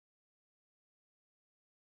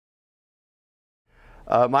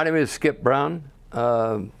My name is Skip Brown.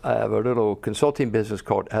 I have a little consulting business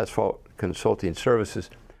called Asphalt Consulting Services.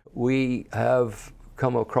 We have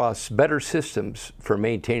come across better systems for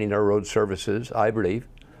maintaining our road surfaces, I believe,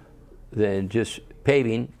 than just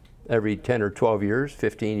paving every 10 or 12 years,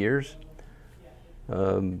 15 years.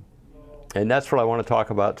 And that's what I want to talk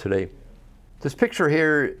about today. This picture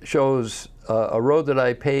here shows a road that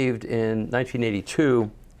I paved in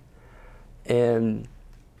 1982, and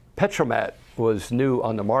Petromat was new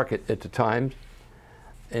on the market at the time,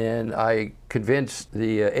 and I convinced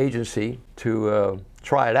the agency to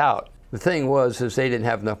try it out. The thing was they didn't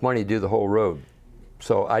have enough money to do the whole road,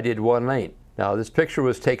 so I did one lane. Now this picture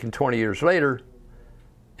was taken 20 years later,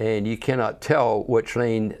 and you cannot tell which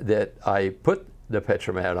lane that I put the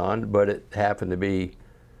Petromat on, but it happened to be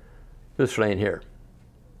this lane here.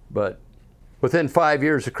 But within 5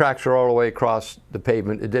 years, the cracks are all the way across the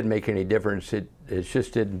pavement. It didn't make any difference. It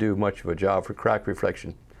just didn't do much of a job for crack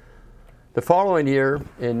reflection. The following year,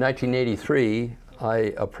 in 1983,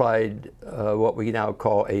 I applied what we now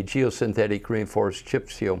call a Geosynthetic Reinforced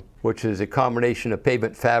Chip Seal, which is a combination of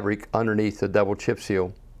pavement fabric underneath the double chip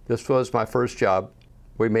seal. This was my first job.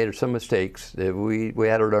 We made some mistakes. We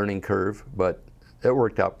had a learning curve, but it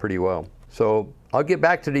worked out pretty well. So I'll get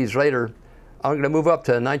back to these later. I'm going to move up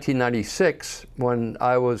to 1996 when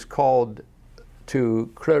I was called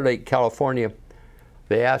to Clear Lake, California.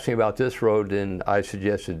 They asked me about this road, and I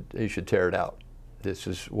suggested you should tear it out. This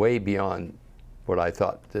is way beyond what I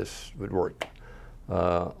thought this would work.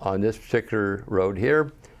 On this particular road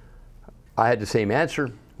here, I had the same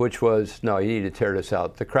answer, which was, no, you need to tear this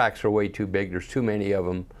out. The cracks are way too big. There's too many of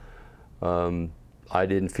them. I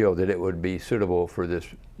didn't feel that it would be suitable for this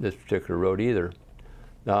particular road either.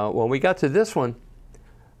 Now, when we got to this one,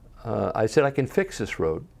 I said I can fix this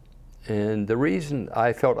road. And the reason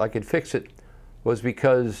I felt I could fix it was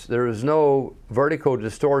because there was no vertical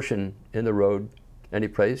distortion in the road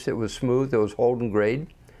anyplace. It was smooth, it was hold and grade.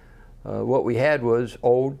 What we had was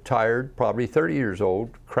old, tired, probably 30 years old,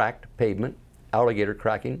 cracked pavement, alligator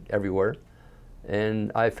cracking everywhere.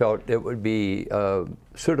 And I felt it would be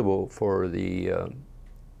suitable for the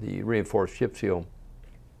reinforced chip seal.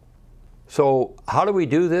 So how do we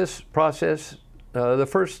do this process? The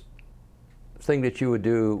first thing that you would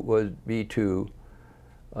do would be to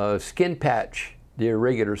skin patch the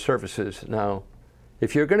irregular surfaces. Now,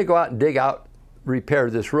 if you're going to go out and dig out, repair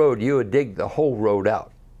this road, you would dig the whole road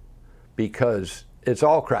out because it's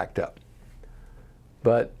all cracked up.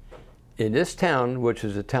 But in this town, which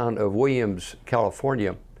is the town of Williams,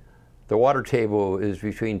 California, the water table is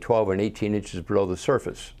between 12 and 18 inches below the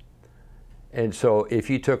surface. And so if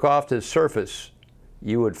you took off this surface,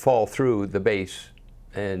 you would fall through the base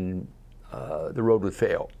and the road would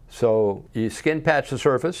fail. So you skin patch the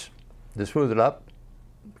surface to smooth it up,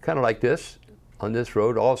 kind of like this on this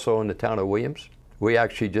road, also in the town of Williams. We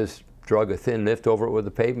actually just drug a thin lift over it with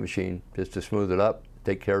a paving machine just to smooth it up,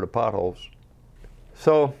 take care of the potholes.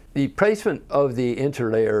 So the placement of the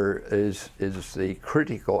interlayer is the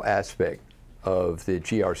critical aspect of the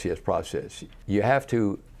GRCS process. You have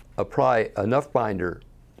to apply enough binder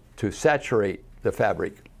to saturate the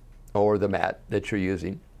fabric or the mat that you're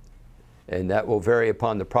using, and that will vary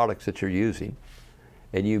upon the products that you're using.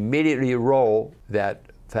 And you immediately roll that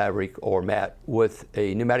fabric or mat with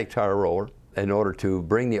a pneumatic tire roller in order to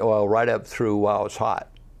bring the oil right up through while it's hot,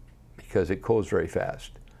 because it cools very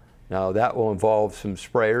fast. Now that will involve some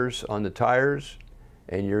sprayers on the tires,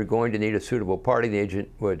 and you're going to need a suitable parting agent,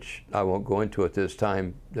 which I won't go into at this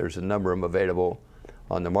time. There's a number of them available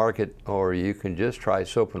on the market, or you can just try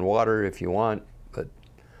soap and water if you want, but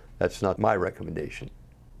that's not my recommendation.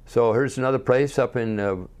 So here's another place up in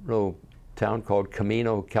a little town called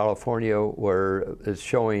Camino, California, where it's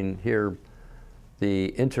showing here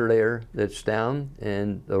the interlayer that's down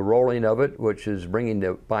and the rolling of it, which is bringing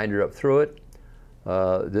the binder up through it.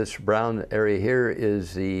 This brown area here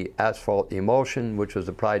is the asphalt emulsion, which was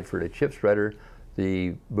applied for the chip spreader.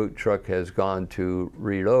 The boot truck has gone to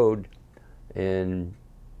reload, and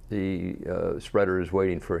the spreader is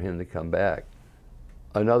waiting for him to come back.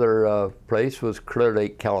 Another place was Clear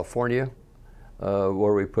Lake, California,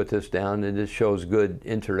 where we put this down, and this shows good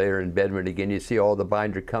interlayer embedment. Again, you see all the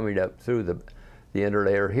binder coming up through the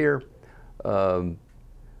interlayer here,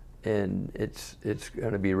 and it's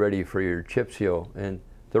going to be ready for your chip seal. And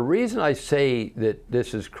the reason I say that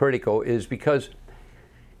this is critical is because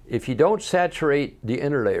if you don't saturate the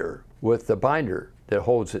interlayer with the binder that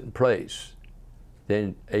holds it in place,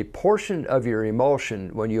 then a portion of your emulsion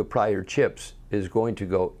when you apply your chips is going to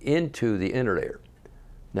go into the interlayer.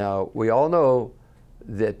 Now, we all know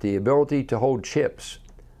that the ability to hold chips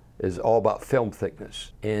is all about film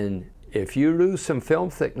thickness. And If you lose some film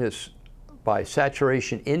thickness by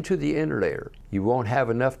saturation into the inner layer, you won't have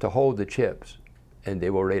enough to hold the chips, and they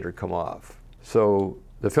will later come off. So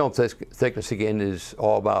the film thickness again is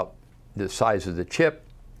all about the size of the chip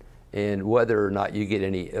and whether or not you get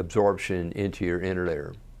any absorption into your inner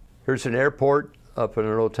layer. Here's an airport up in a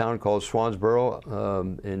little town called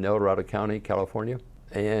Swansboro in El Dorado County, California.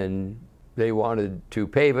 And they wanted to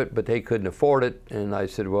pave it, but they couldn't afford it. And I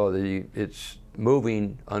said, well, it's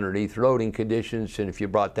moving underneath loading conditions, and if you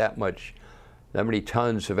brought that many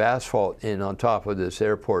tons of asphalt in on top of this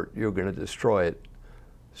airport, you're going to destroy it.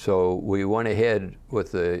 So we went ahead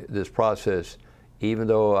with this process. Even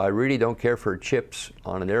though I really don't care for chips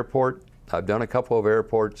on an airport, I've done a couple of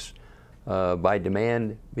airports by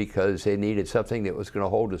demand because they needed something that was going to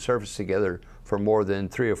hold the surface together for more than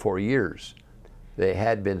 3 or 4 years. They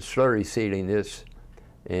had been slurry sealing this,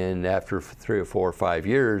 and after 3 or 4 or 5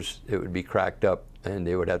 years, it would be cracked up and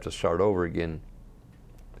they would have to start over again.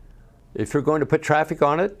 If you're going to put traffic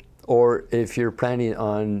on it, or if you're planning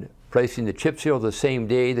on placing the chip seal the same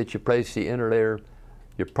day that you place the inner layer,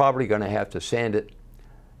 you're probably going to have to sand it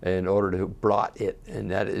in order to blot it,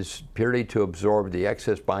 and that is purely to absorb the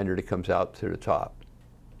excess binder that comes out to the top.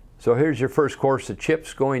 So here's your first course of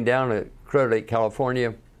chips going down at Crater Lake,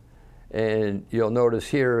 California, and you'll notice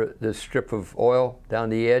here this strip of oil down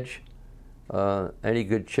the edge. Any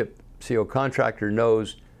good chip seal contractor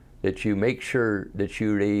knows that you make sure that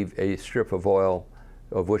you leave a strip of oil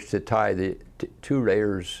of which to tie the 2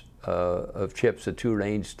 layers of chips, the 2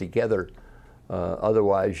 lanes together.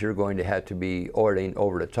 Otherwise, you're going to have to be oiling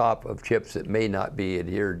over the top of chips that may not be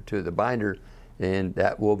adhered to the binder, and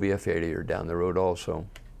that will be a failure down the road also.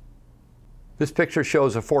 This picture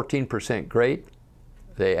shows a 14% grade.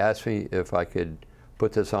 They asked me if I could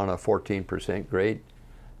put this on a 14% grade,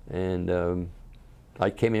 and I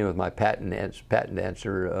came in with my patent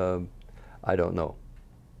answer, I don't know.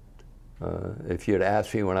 If you had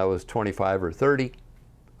asked me when I was 25 or 30,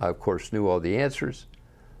 I of course knew all the answers.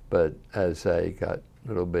 But as I got a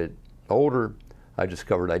little bit older, I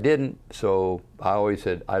discovered I didn't, so I always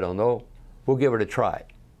said, I don't know, we'll give it a try.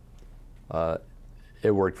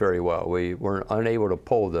 It worked very well. We were unable to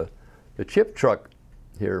pull the chip truck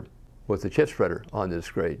here with the chip spreader on this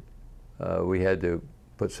grade. We had to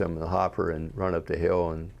put some in the hopper and run up the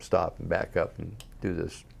hill and stop and back up and do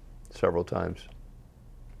this several times.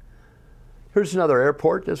 Here's another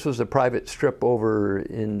airport. This was a private strip over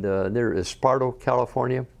in near Esparto,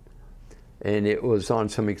 California. And it was on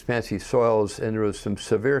some expansive soils, and there was some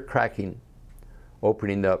severe cracking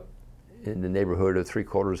opening up in the neighborhood of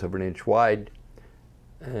 3/4 of an inch wide.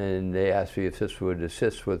 And they asked me if this would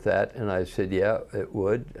assist with that, and I said, yeah, it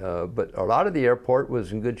would. But a lot of the airport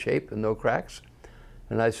was in good shape and no cracks.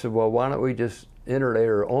 And I said, well, why don't we just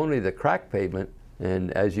interlayer only the crack pavement? And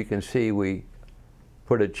as you can see, we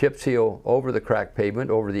put a chip seal over the crack pavement,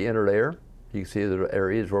 over the inner layer. You can see the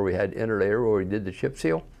areas where we had inner layer where we did the chip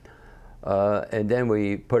seal. And then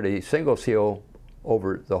we put a single seal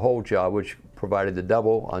over the whole job, which provided the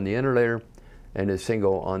double on the inner layer and a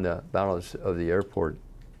single on the balance of the airport.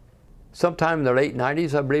 Sometime in the late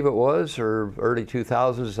 90s, I believe it was, or early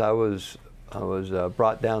 2000s, I was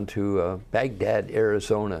brought down to Baghdad,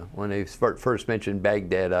 Arizona. When they first mentioned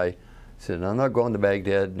Baghdad, I said, I'm not going to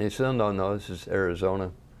Baghdad. And they said, no, no, this is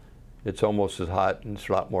Arizona. It's almost as hot and it's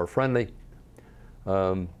a lot more friendly.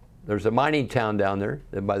 There's a mining town down there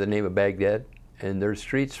by the name of Baghdad, and their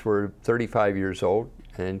streets were 35 years old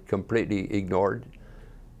and completely ignored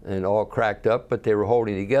and all cracked up, but they were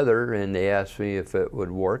holding together, and they asked me if it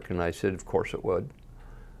would work, and I said, of course it would.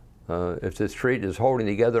 If the street is holding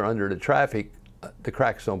together under the traffic, the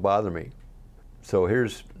cracks don't bother me. So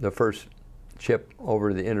here's the first chip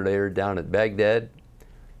over the inner layer down at Baghdad.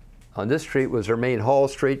 On this street was their main haul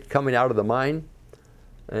street coming out of the mine,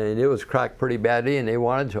 and it was cracked pretty badly, and they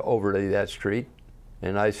wanted to overlay that street.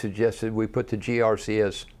 And I suggested we put the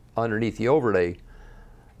GRCS underneath the overlay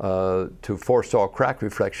to forestall crack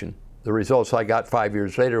reflection. The results I got 5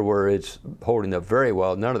 years later were it's holding up very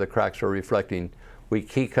well. None of the cracks are reflecting. We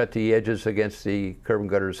key cut the edges against the curb and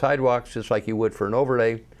gutter sidewalks just like you would for an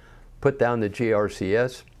overlay, put down the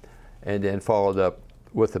GRCS, and then followed up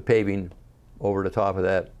with the paving over the top of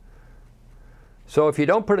that. So if you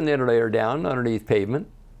don't put an interlayer down underneath pavement,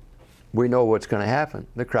 we know what's going to happen.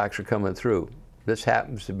 The cracks are coming through. This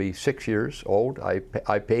happens to be 6 years old. I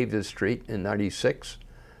paved this street in '96,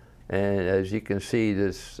 and as you can see,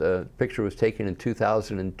 this picture was taken in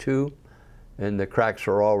 2002, and the cracks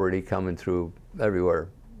are already coming through everywhere.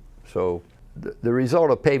 So the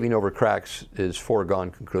result of paving over cracks is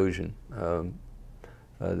foregone conclusion.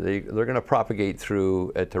 They're going to propagate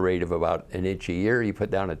through at the rate of about an inch a year. You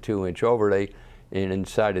put down a 2-inch overlay, and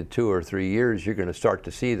inside of 2 or 3 years, you're going to start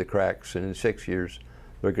to see the cracks, and in 6 years,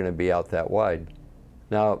 they're going to be out that wide.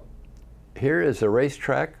 Now, here is a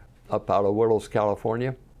racetrack up out of Willows,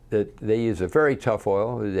 California. That they use a very tough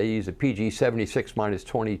oil. They use a PG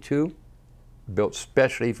 76-22, built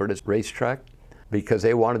specially for this racetrack, because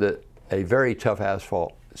they wanted a very tough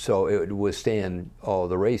asphalt, so it would withstand all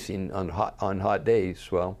the racing on hot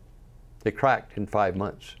days. Well, it cracked in 5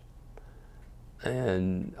 months.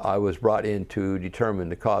 And I was brought in to determine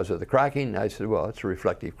the cause of the cracking. I said, well, it's a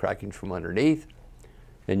reflective cracking from underneath.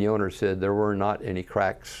 And the owner said there were not any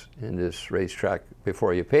cracks in this racetrack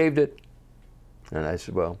before you paved it. And I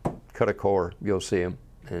said, well, cut a core, you'll see them.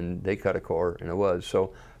 And they cut a core, and it was.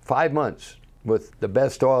 So 5 months with the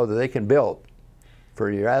best oil that they can build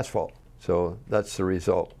for your asphalt. So that's the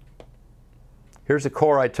result. Here's a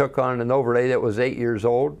core I took on an overlay that was 8 years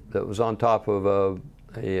old, that was on top of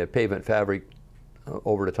a pavement fabric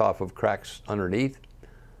over the top of cracks underneath.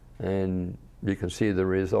 And you can see the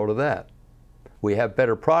result of that. We have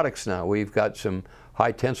better products now. We've got some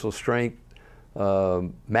high tensile strength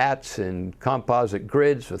mats and composite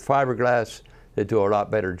grids with fiberglass that do a lot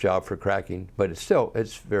better job for cracking, but it's a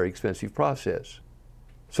very expensive process.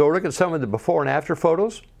 So look at some of the before and after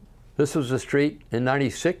photos. This was a street in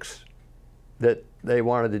 '96 that they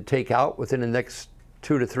wanted to take out within the next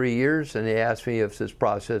 2 to 3 years, and they asked me if this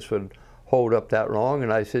process would hold up that long,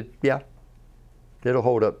 and I said, yeah, it'll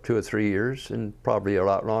hold up 2 or 3 years and probably a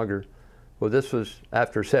lot longer. Well, this was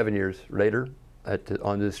after 7 years later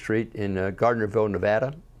on this street in Gardnerville,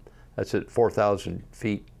 Nevada. That's at 4,000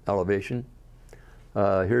 feet elevation.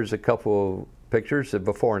 Here's a couple of pictures of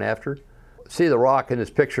before and after. See the rock in this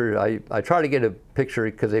picture. I try to get a picture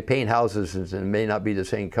because they paint houses and it may not be the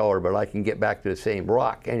same color, but I can get back to the same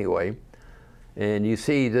rock anyway. And you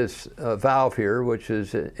see this valve here, which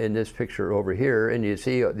is in this picture over here, and you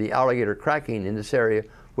see the alligator cracking in this area,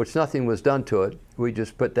 which nothing was done to it. We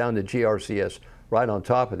just put down the GRCS right on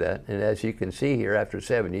top of that, and as you can see here, after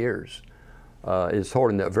 7 years, it's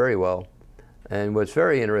holding up very well. And what's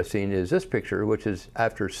very interesting is this picture, which is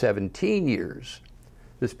after 17 years.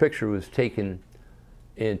 This picture was taken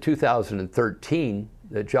in 2013.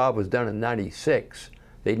 The job was done in '96.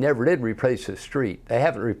 They never did replace the street. They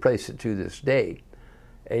haven't replaced it to this day.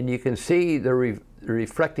 And you can see the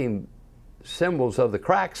reflecting symbols of the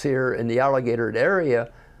cracks here in the alligator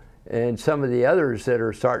area, and some of the others that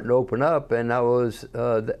are starting to open up. And I was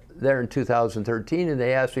there in 2013, and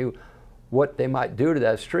they asked me what they might do to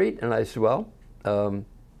that street. And I said, well,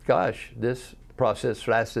 gosh, this process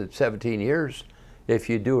lasted 17 years. If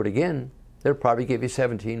you do it again, they'll probably give you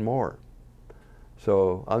 17 more.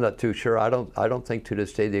 So I'm not too sure. I don't think to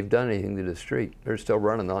this day they've done anything to the street. They're still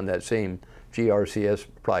running on that same GRCS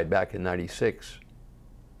applied back in '96.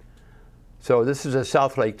 So this is a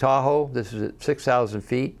South Lake Tahoe. This is at 6,000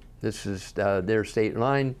 feet. This is their state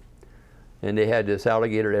line. And they had this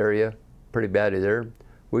alligator area pretty badly there.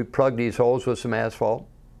 We plugged these holes with some asphalt.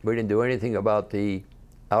 We didn't do anything about the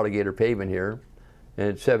alligator pavement here.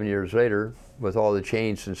 And 7 years later, with all the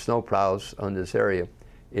chains and snow plows on this area,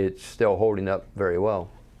 it's still holding up very well.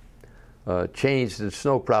 Chains and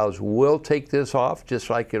snow plows will take this off, just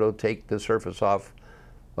like it'll take the surface off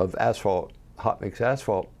of asphalt, hot mix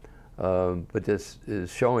asphalt. But this is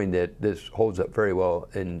showing that this holds up very well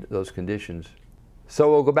in those conditions. So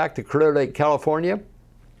we'll go back to Clear Lake, California.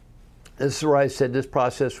 This is where I said this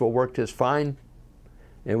process will work just fine.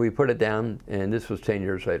 And we put it down, and this was 10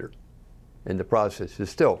 years later. And the process is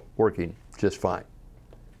still working just fine.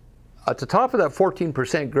 At the top of that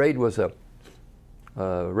 14% grade was a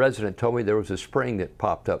resident told me there was a spring that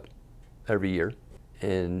popped up every year,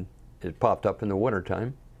 and it popped up in the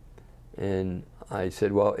wintertime. And I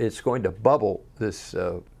said, well, it's going to bubble this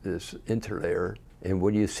interlayer, and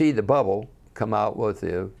when you see the bubble, come out with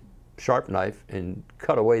a sharp knife and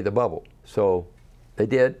cut away the bubble. So they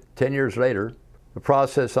did. 10 years later, the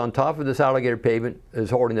process on top of this alligator pavement is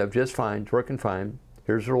holding up just fine. It's working fine.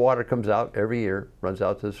 Here's where water comes out every year, runs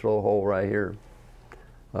out this little hole right here.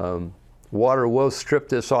 Water will strip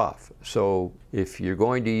this off. So if you're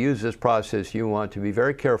going to use this process, you want to be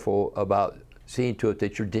very careful about seeing to it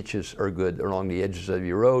that your ditches are good along the edges of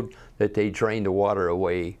your road, that they drain the water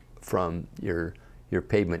away from your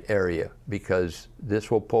pavement area, because this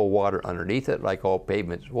will pull water underneath it like all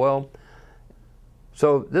pavements will.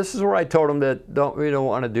 So this is where I told them that we don't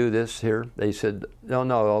want to do this here. They said, no,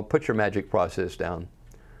 I'll put your magic process down.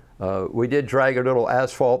 We did drag a little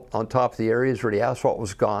asphalt on top of the areas where the asphalt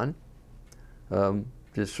was gone.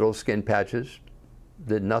 Just little skin patches.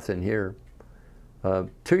 Did nothing here.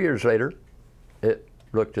 2 years later, it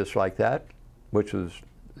looked just like that, which was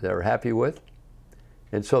they were happy with.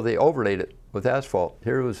 And so they overlaid it with asphalt.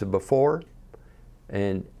 Here was the before,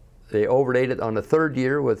 and they overlaid it on the third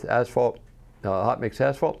year with asphalt, hot mix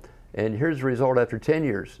asphalt. And here's the result after 10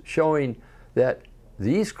 years, showing that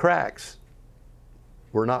these cracks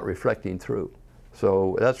were not reflecting through.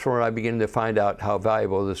 So that's where I began to find out how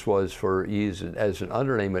valuable this was for use as an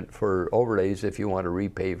underlayment for overlays if you want to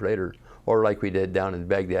repave later, or like we did down in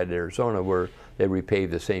Baghdad, Arizona, where they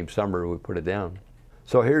repaved the same summer we put it down.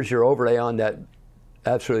 So here's your overlay on that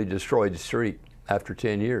absolutely destroyed street after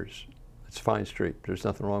 10 years. It's a fine street. There's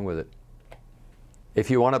nothing wrong with it. If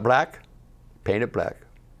you want it black, paint it black.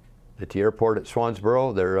 At the airport at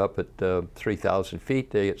Swansboro, they're up at 3,000 feet.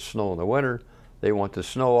 They get snow in the winter. They want the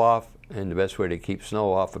snow off, and the best way to keep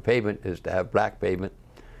snow off the pavement is to have black pavement.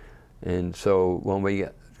 And so when we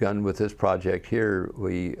got done with this project here,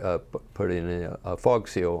 we put in a fog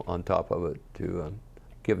seal on top of it to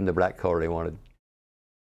give them the black color they wanted.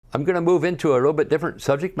 I'm going to move into a little bit different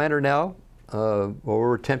subject matter now, what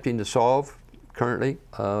we're attempting to solve currently,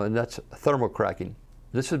 and that's thermal cracking.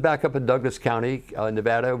 This is back up in Douglas County,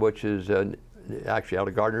 Nevada, which is actually out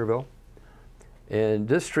of Gardnerville. And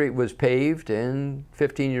this street was paved, and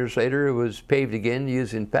 15 years later it was paved again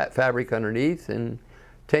using fabric underneath, and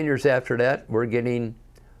 10 years after that we're getting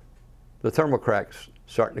the thermal cracks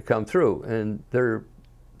starting to come through. And their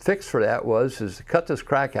fix for that is to cut this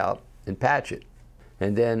crack out and patch it,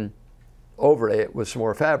 and then overlay it with some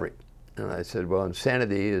more fabric. And I said, well,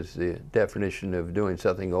 insanity is the definition of doing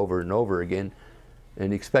something over and over again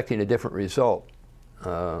and expecting a different result.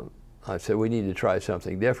 I said, we need to try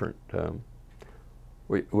something different.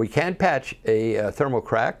 We can patch a thermal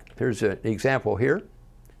crack. Here's an example here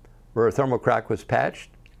where a thermal crack was patched,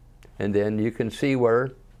 and then you can see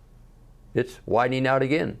where it's widening out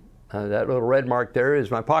again. That little red mark there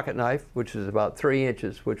is my pocket knife, which is about 3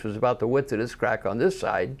 inches, which was about the width of this crack on this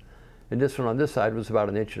side, and this one on this side was about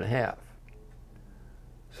 1.5 inches.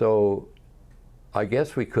 So I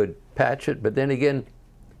guess we could patch it, but then again,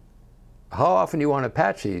 how often do you want to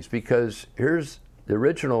patch these? Because here's the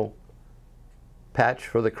original patch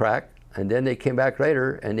for the crack, and then they came back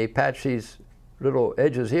later and they patched these little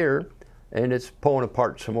edges here, and it's pulling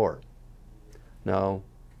apart some more. Now,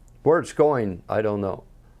 where it's going, I don't know.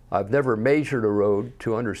 I've never measured a road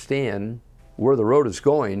to understand where the road is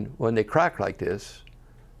going when they crack like this,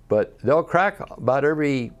 but they'll crack about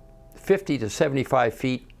every 50 to 75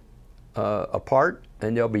 feet apart,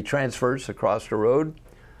 and there'll be transfers across the road.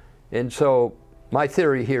 And so my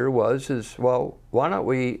theory here is, well, why don't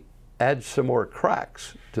we add some more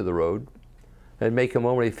cracks to the road and make them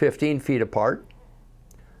only 15 feet apart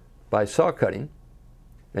by saw cutting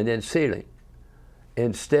and then sealing,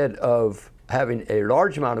 instead of having a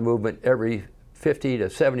large amount of movement every 50 to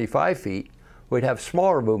 75 feet. We'd have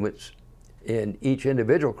smaller movements in each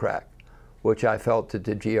individual crack, which I felt that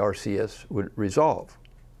the GRCS would resolve.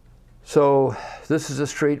 So this is a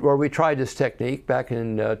street where we tried this technique back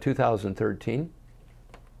in 2013.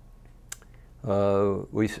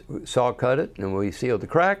 We saw cut it and we sealed the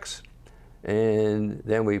cracks, and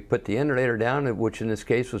then we put the insulator down, which in this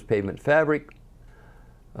case was pavement fabric.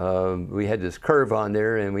 We had this curve on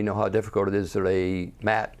there, and we know how difficult it is to lay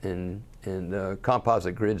mat and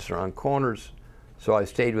composite grids around corners, so I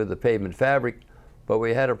stayed with the pavement fabric, but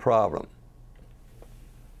we had a problem.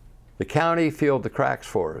 The county filled the cracks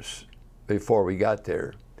for us before we got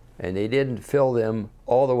there, and they didn't fill them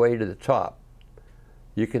all the way to the top.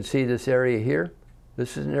 You can see this area here.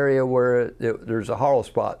 This is an area where there's a hollow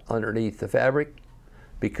spot underneath the fabric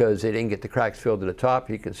because they didn't get the cracks filled to the top.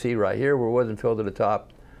 You can see right here where it wasn't filled to the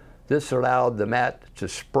top. This allowed the mat to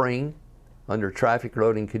spring under traffic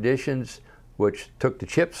loading conditions, which took the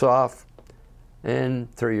chips off,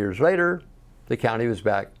 and 3 years later, the county was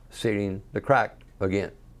back sealing the crack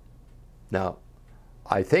again. Now,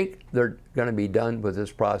 I think they're going to be done with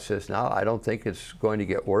this process now. I don't think it's going to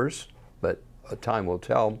get worse, but time will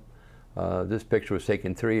tell. This picture was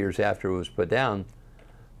taken 3 years after it was put down.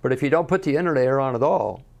 But if you don't put the inner layer on at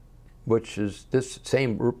all, which is this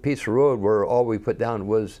same piece of road where all we put down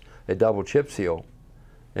was a double chip seal,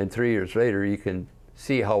 and 3 years later you can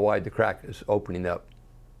see how wide the crack is opening up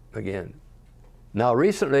again. Now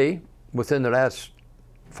recently, within the last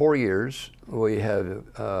 4 years, we have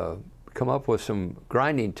come up with some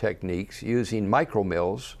grinding techniques using micro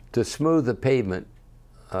mills to smooth the pavement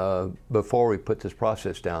before we put this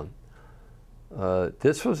process down.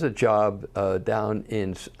 This was a job down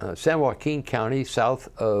in San Joaquin County, south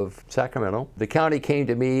of Sacramento. The county came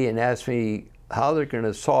to me and asked me how they're going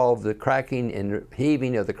to solve the cracking and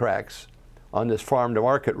heaving of the cracks on this farm to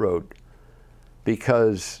market road,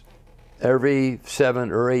 because every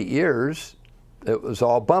 7 or 8 years, it was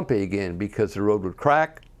all bumpy again because the road would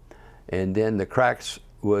crack, and then the cracks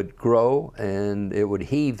would grow and it would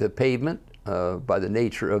heave the pavement by the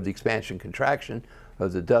nature of the expansion contraction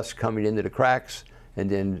of the dust coming into the cracks and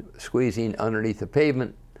then squeezing underneath the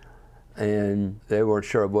pavement, and they weren't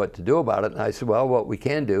sure what to do about it. And I said, well, what we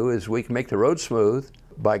can do is we can make the road smooth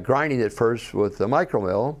by grinding it first with the micro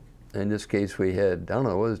mill. In this case we had, I don't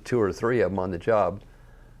know, it was 2 or 3 of them on the job.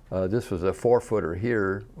 This was a 4-footer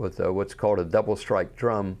here with what's called a double strike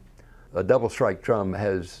drum. A double strike drum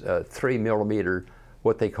has 3 millimeter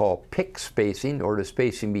what they call pick spacing, or the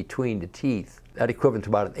spacing between the teeth. That equivalent to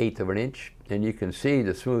about 1/8 of an inch. And you can see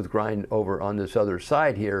the smooth grind over on this other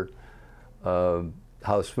side here,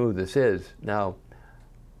 how smooth this is. Now,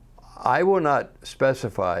 I will not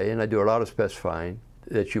specify, and I do a lot of specifying,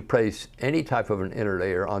 that you place any type of an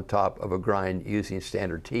interlayer on top of a grind using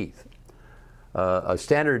standard teeth. A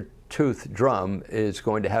standard tooth drum is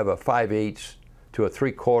going to have a 5/8 to a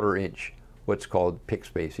 3/4 inch, what's called pick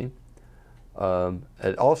spacing.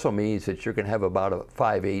 It also means that you're going to have about a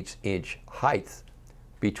 5/8 inch height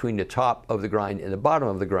between the top of the grind and the bottom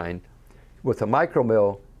of the grind. With a micro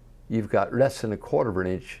mill, you've got less than 1/4 of an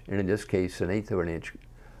inch, and in this case, 1/8 of an inch,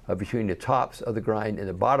 between the tops of the grind and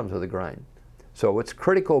the bottoms of the grind. So what's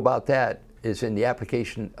critical about that is in the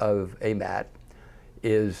application of a mat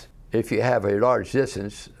is if you have a large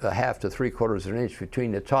distance, 1/2 to 3/4 of an inch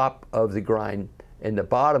between the top of the grind and the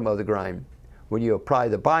bottom of the grind, when you apply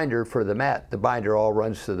the binder for the mat, the binder all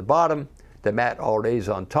runs to the bottom, the mat all lays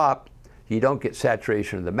on top. You don't get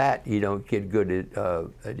saturation of the mat, you don't get good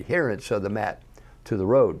adherence of the mat to the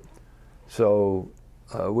road. So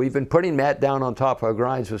we've been putting mat down on top of our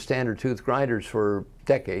grinds with standard tooth grinders for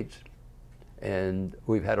decades, and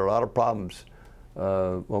we've had a lot of problems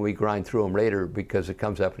when we grind through them later because it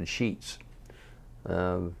comes up in sheets.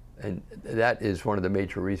 And that is one of the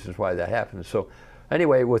major reasons why that happens. So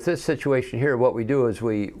anyway, with this situation here, what we do is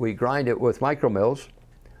we grind it with micro mills,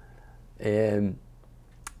 and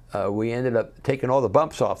we ended up taking all the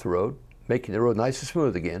bumps off the road, making the road nice and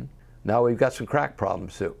smooth again. Now we've got some crack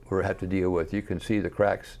problems that we have to deal with. You can see the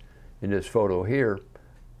cracks in this photo here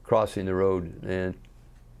crossing the road, and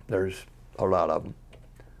there's a lot of them.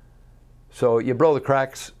 So you blow the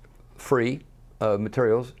cracks free of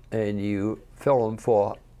materials and you fill them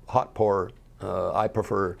full hot pour. I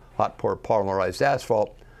prefer hot pour polymerized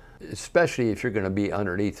asphalt, especially if you're going to be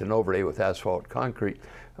underneath an overlay with asphalt concrete.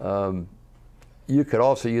 You could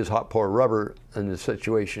also use hot pour rubber in the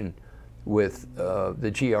situation with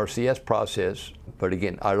the GRCS process, but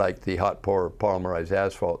again, I like the hot pour polymerized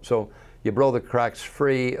asphalt. So you blow the cracks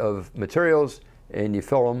free of materials and you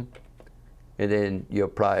fill them, and then you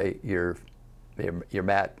apply your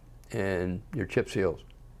mat and your chip seals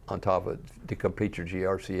on top of it to complete your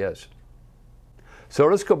GRCS. So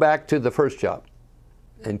let's go back to the first job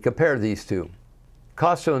and compare these two.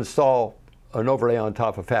 Cost to install an overlay on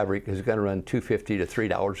top of fabric is going to run $2.50 to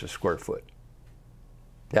 $3 a square foot.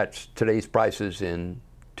 That's today's prices in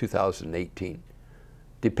 2018.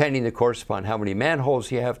 Depending, of course, upon how many manholes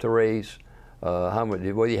you have to raise,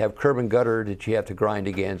 whether you have curb and gutter that you have to grind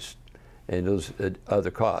against, and those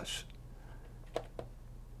other costs.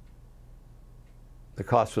 The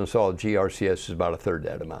cost to install a GRCS is about 1/3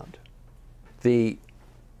 that amount. The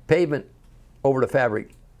pavement over the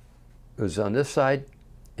fabric was on this side,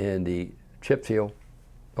 and the chip seal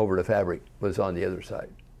over the fabric was on the other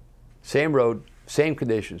side. Same road, same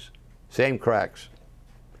conditions, same cracks,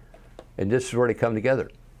 and this is where they come together.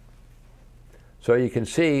 So you can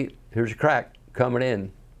see here's a crack coming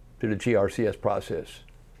in to the GRCS process,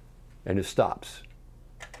 and it stops.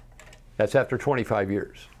 That's after 25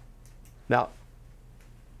 years. Now,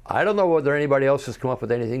 I don't know whether anybody else has come up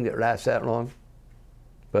with anything that lasts that long,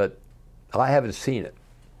 but I haven't seen it.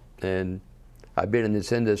 And I've been in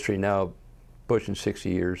this industry now pushing 60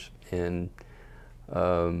 years, and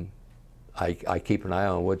I keep an eye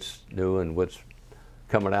on what's new and what's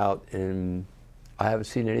coming out, and I haven't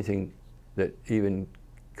seen anything that even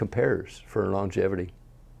compares for longevity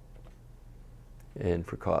and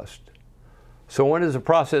for cost. So when is the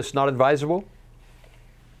process not advisable?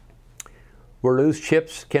 Where loose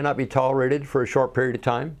chips cannot be tolerated for a short period of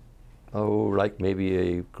time, like maybe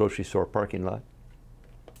a grocery store parking lot.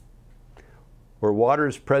 Where water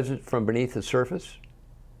is present from beneath the surface,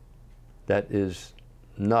 that is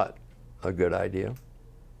not a good idea.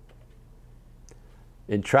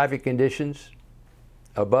 In traffic conditions,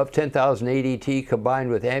 above 10,000 ADT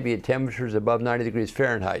combined with ambient temperatures above 90 degrees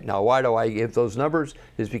Fahrenheit. Now, why do I give those numbers?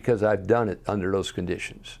 Is because I've done it under those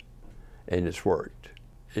conditions, and it's worked.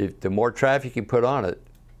 If the more traffic you put on it,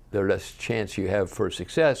 the less chance you have for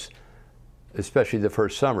success, especially the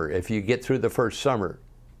first summer. If you get through the first summer,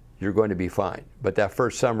 you're going to be fine. But that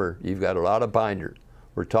first summer, you've got a lot of binder.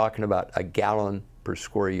 We're talking about a gallon per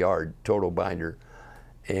square yard total binder.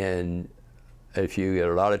 And if you get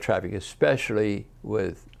a lot of traffic, especially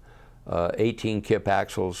with 18 kip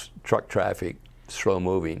axles, truck traffic, slow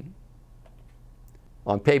moving.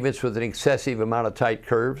 On pavements with an excessive amount of tight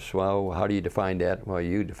curves, well, how do you define that? Well,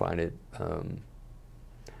 you define it.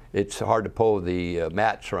 It's hard to pull the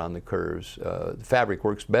mats around the curves. The fabric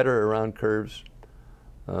works better around curves.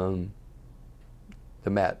 The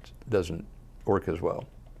mat doesn't work as well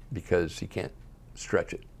because you can't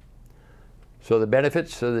stretch it. So the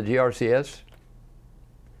benefits of the GRCS: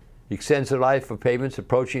 extends the life of pavements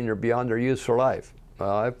approaching or beyond their useful life. Well,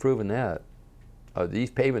 I've proven that.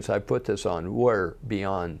 These pavements I put this on were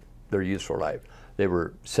beyond their useful life. They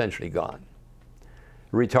were essentially gone.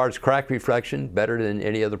 Retards crack reflection better than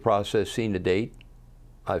any other process seen to date.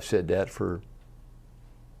 I've said that for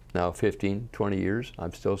now 15, 20 years.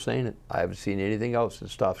 I'm still saying it. I haven't seen anything else that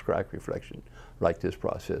stops crack reflection like this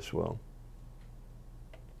process will.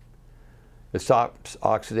 It stops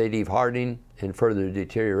oxidative hardening and further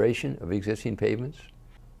deterioration of existing pavements.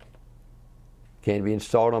 Can be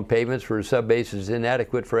installed on pavements where the subbase is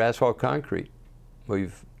inadequate for asphalt concrete.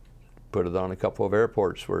 We've put it on a couple of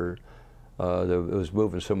airports where it was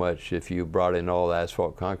moving so much. If you brought in all the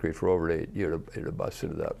asphalt concrete for overlay, you'd have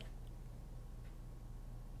busted it up.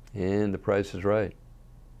 And the price is right.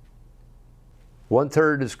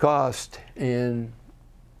 1/3 is cost and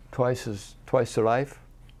twice the life,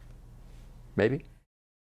 maybe.